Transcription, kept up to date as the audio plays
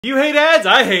You hate ads?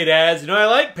 I hate ads. You know what I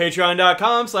like?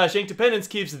 Patreon.com/inkdependence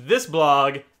keeps this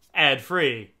blog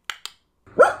ad-free.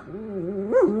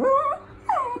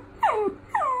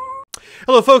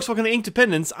 Hello folks, welcome to Ink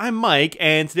Dependence. I'm Mike,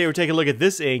 and today we're taking a look at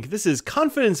this ink. This is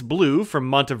Confidence Blue from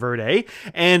Monteverde,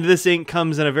 and this ink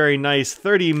comes in a very nice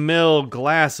 30 ml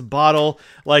glass bottle,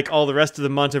 like all the rest of the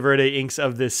Monteverde inks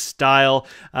of this style.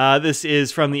 This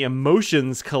is from the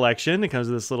Emotions collection. It comes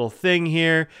with this little thing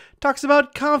here. Talks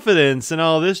about confidence and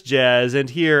all this jazz, and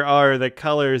here are the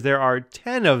colors. There are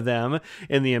 10 of them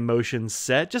in the Emotions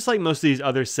set, just like most of these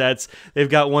other sets. They've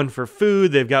got one for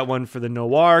food, they've got one for the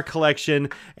Noir collection,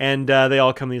 and they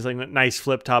all come in these like nice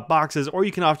flip-top boxes, or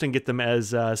you can often get them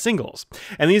as singles.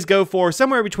 And these go for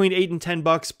somewhere between $8 and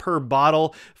 $10 per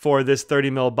bottle for this 30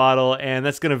 ml bottle, and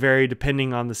that's going to vary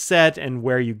depending on the set and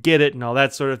where you get it and all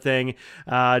that sort of thing.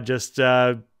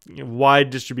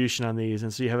 Wide distribution on these,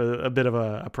 and so you have a bit of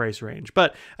a price range.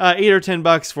 But $8 or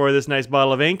 $10 for this nice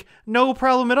bottle of ink, no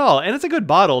problem at all. And it's a good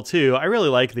bottle too. I really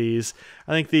like these.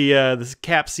 I think this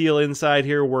cap seal inside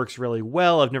here works really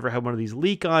well. I've never had one of these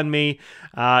leak on me.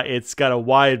 It's got a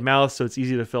wide mouth, so it's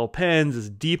easy to fill pens. It's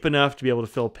deep enough to be able to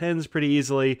fill pens pretty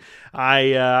easily.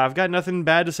 I've got nothing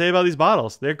bad to say about these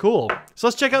bottles. They're cool. So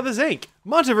let's check out this ink.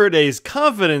 Monteverde's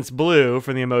Confidence Blue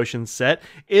from the Emotions set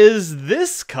is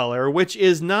this color, which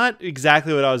is not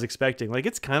exactly what I was expecting. Like,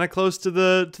 it's kind of close to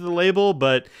the label,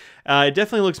 but it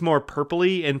definitely looks more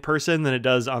purpley in person than it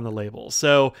does on the label.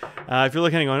 So if you're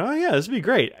looking and going, oh yeah, this would be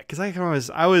great, because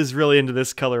I was really into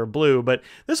this color of blue, but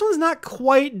this one's not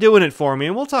quite doing it for me,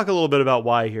 and we'll talk a little bit about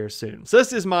why here soon. So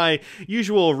this is my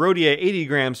usual Rhodia 80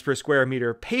 grams per square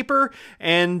meter paper,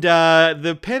 and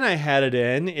the pen I had it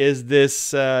in is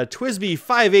this TWSBI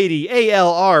 580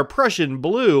 ALR Prussian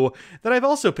Blue that I've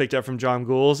also picked up from John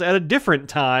Gould's at a different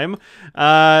time.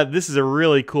 This is a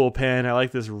really cool pen. I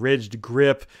like this ridged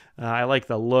grip. I like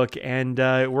the look, and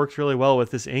it works really well with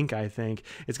this ink, I think.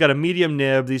 It's got a medium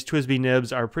nib. These TWSBI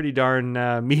nibs are pretty darn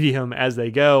medium as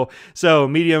they go. So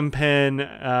medium pen,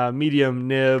 medium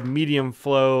nib, medium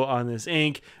flow on this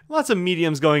ink. Lots of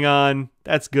mediums going on.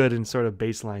 That's good and sort of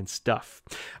baseline stuff.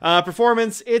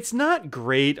 Performance, it's not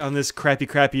great on this crappy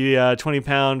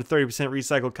 20-pound, 30%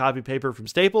 recycled copy paper from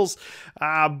Staples,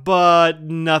 but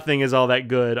nothing is all that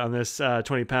good on this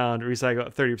 20-pound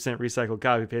 30% recycled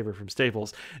copy paper from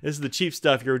Staples. This is the cheap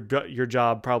stuff your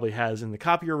job probably has in the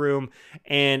copier room,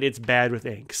 and it's bad with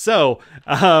ink. So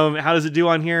how does it do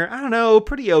on here? I don't know,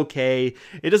 pretty okay.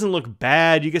 It doesn't look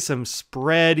bad. You get some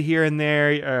spread here and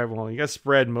there. Well, you got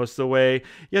spread most of the way.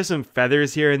 You have some feathers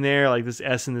here and there, like this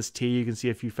S and this T. You can see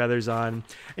a few feathers on,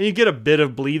 and you get a bit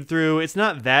of bleed through. It's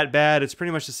not that bad. It's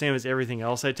pretty much the same as everything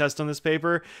else I test on this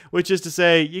paper, which is to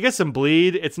say you get some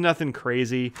bleed. It's nothing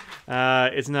crazy.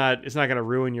 It's not going to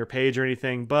ruin your page or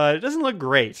anything, but it doesn't look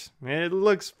great. It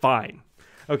looks fine.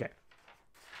 Okay.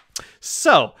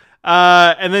 So,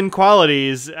 and then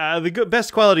qualities. The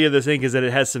best quality of this ink is that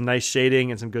it has some nice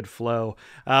shading and some good flow.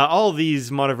 All of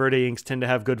these Monteverde inks tend to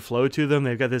have good flow to them.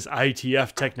 They've got this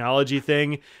ITF technology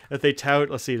thing that they tout.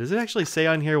 Let's see, does it actually say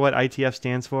on here what ITF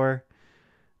stands for?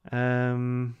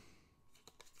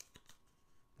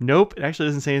 Nope, it actually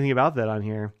doesn't say anything about that on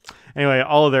here. Anyway,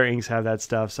 all of their inks have that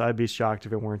stuff, so I'd be shocked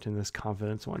if it weren't in this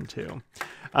Confidence one too.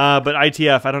 But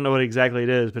ITF, I don't know what exactly it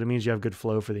is, but it means you have good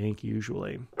flow for the ink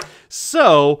usually.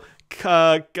 So,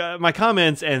 my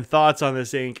comments and thoughts on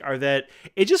this ink are that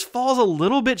it just falls a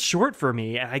little bit short for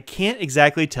me, and I can't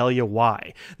exactly tell you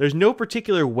why. There's no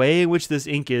particular way in which this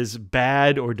ink is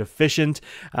bad or deficient.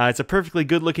 It's a perfectly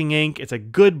good looking ink. It's a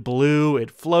good blue.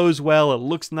 It flows well. It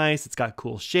looks nice. It's got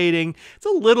cool shading. It's a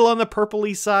little on the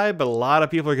purpley side, but a lot of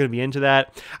people are going to be into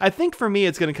that. I think for me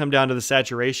it's going to come down to the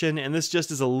saturation, and this just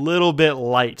is a little bit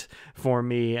light for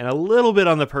me and a little bit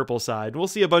on the purple side. We'll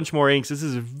see a bunch more inks this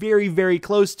is very, very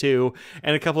close to,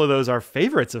 and a couple of those are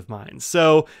favorites of mine.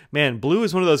 So, man, blue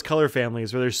is one of those color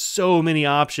families where there's so many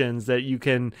options that you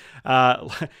can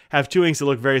have two inks that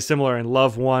look very similar and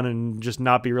love one and just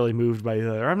not be really moved by the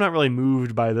other. I'm not really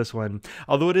moved by this one,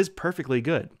 although it is perfectly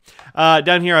good.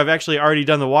 Down here, I've actually already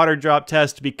done the water drop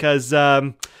test because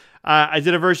I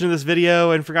did a version of this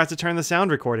video and forgot to turn the sound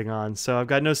recording on, so I've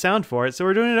got no sound for it, so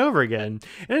we're doing it over again.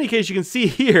 In any case, you can see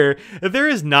here that there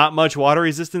is not much water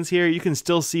resistance here. You can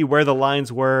still see where the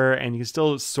lines were, and you can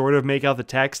still sort of make out the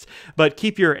text, but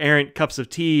keep your errant cups of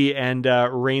tea and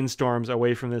rainstorms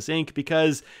away from this ink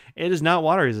because it is not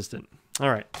water resistant. All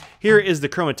right, here is the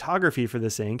chromatography for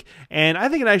this ink, and I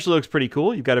think it actually looks pretty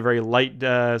cool. You've got a very light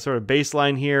sort of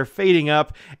baseline here, fading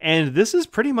up, and this is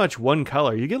pretty much one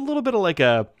color. You get a little bit of like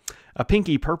a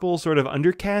pinky purple sort of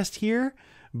undercast here,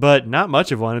 but not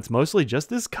much of one. It's mostly just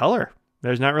this color.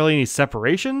 There's not really any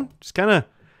separation. Just kind of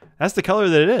that's the color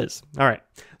that it is. All right,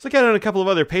 let's look at it on a couple of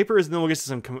other papers, and then we'll get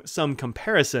to some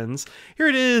comparisons. Here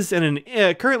it is in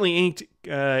an currently inked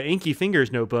Inky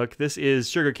Fingers notebook. This is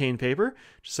sugarcane paper,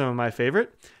 which is some of my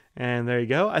favorite. And there you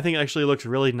go. I think it actually looks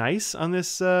really nice on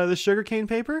this this sugarcane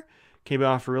paper. Came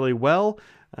off really well.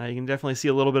 You can definitely see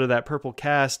a little bit of that purple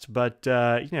cast, but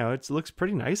you know, it looks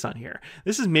pretty nice on here.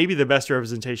 This is maybe the best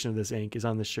representation of this ink is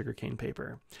on this sugarcane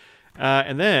paper.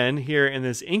 And then here in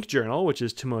this ink journal, which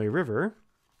is Tomoe River,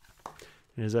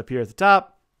 it is up here at the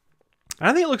top.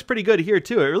 I think it looks pretty good here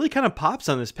too. It really kind of pops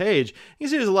on this page. You can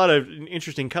see there's a lot of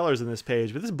interesting colors in this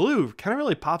page, but this blue kind of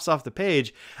really pops off the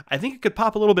page. I think it could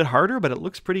pop a little bit harder, but it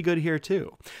looks pretty good here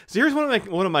too. So here's one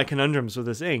of my conundrums with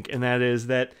this ink, and that is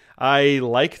that I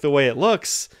like the way it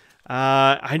looks.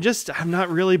 I'm not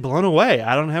really blown away.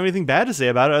 I don't have anything bad to say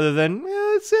about it other than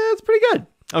it's pretty good.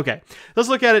 Okay, let's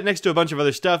look at it next to a bunch of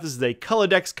other stuff. This is a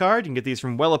Colodex card. You can get these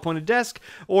from Well Appointed Desk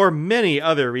or many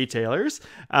other retailers.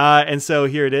 And so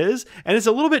here it is. And it's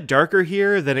a little bit darker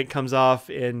here than it comes off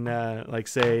in, like,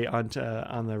 say, on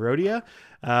the Rhodia,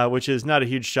 which is not a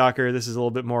huge shocker. This is a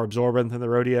little bit more absorbent than the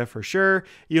Rhodia for sure.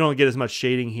 You don't get as much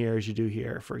shading here as you do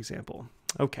here, for example.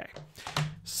 Okay,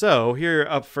 so here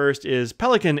up first is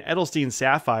Pelikan Edelstein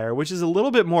Sapphire, which is a little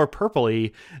bit more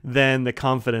purpley than the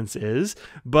Confidence is,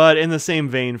 but in the same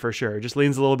vein for sure. Just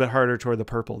leans a little bit harder toward the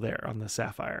purple there on the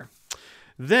Sapphire.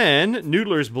 Then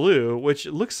Noodler's Blue, which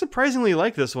looks surprisingly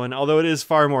like this one, although it is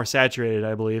far more saturated,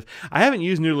 I believe. I haven't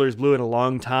used Noodler's Blue in a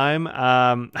long time.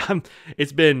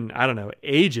 It's been, I don't know,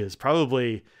 ages,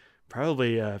 probably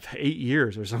 8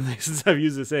 years or something since I've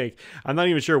used this ink. I'm not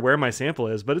even sure where my sample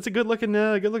is, but it's a good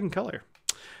looking color.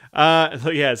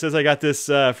 Yeah, it says I got this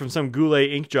from some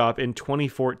Goulet ink drop in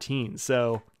 2014,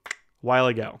 so a while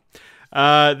ago.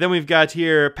 Then we've got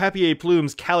here Papier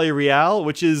Plume's Cali Real,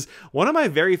 which is one of my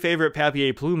very favorite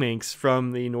Papier Plume inks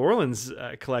from the New Orleans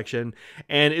collection,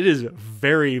 and it is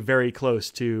very, very close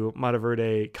to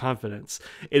Monteverde Confidence.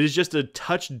 It is just a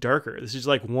touch darker. This is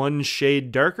like one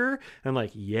shade darker. I'm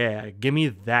like, yeah, give me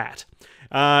that.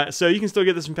 So you can still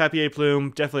get this from Papier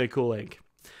Plume. Definitely a cool ink.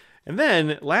 And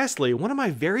then, lastly, one of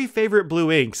my very favorite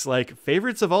blue inks, like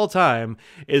favorites of all time,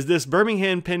 is this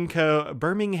Birmingham Penco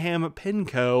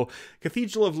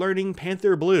Cathedral of Learning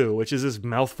Panther Blue, which is this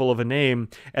mouthful of a name.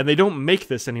 And they don't make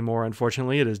this anymore,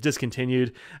 unfortunately. It is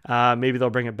discontinued. Maybe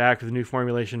they'll bring it back with a new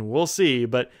formulation. We'll see.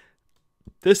 But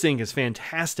this ink is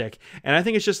fantastic, and I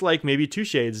think it's just like maybe 2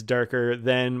 shades darker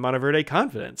than Monteverde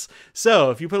Confidence. So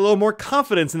if you put a little more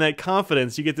confidence in that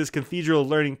confidence, you get this Cathedral of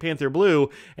Learning Panther Blue,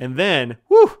 and then,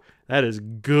 whew, that is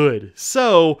good.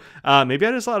 So maybe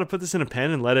I just ought to put this in a pen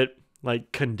and let it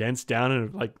like condense down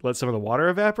and like let some of the water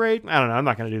evaporate. I don't know. I'm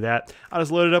not going to do that. I'll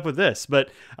just load it up with this. But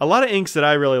a lot of inks that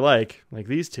I really like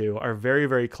these two, are very,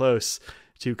 very close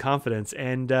to Confidence,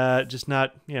 and just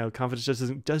not, Confidence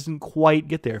just doesn't quite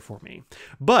get there for me.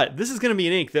 But this is going to be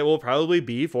an ink that will probably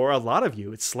be for a lot of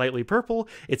you. It's slightly purple,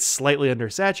 it's slightly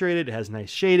undersaturated, it has nice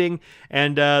shading,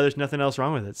 and there's nothing else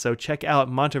wrong with it. So check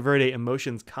out Monteverde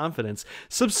Emotions Confidence.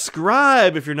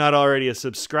 Subscribe if you're not already a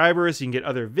subscriber so you can get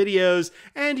other videos,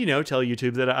 and, tell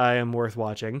YouTube that I am worth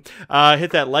watching. Hit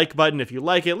that like button if you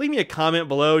like it. Leave me a comment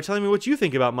below telling me what you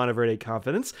think about Monteverde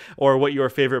Confidence, or what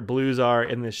your favorite blues are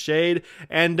in this shade.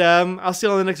 And I'll see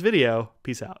you on the next video.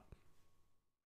 Peace out.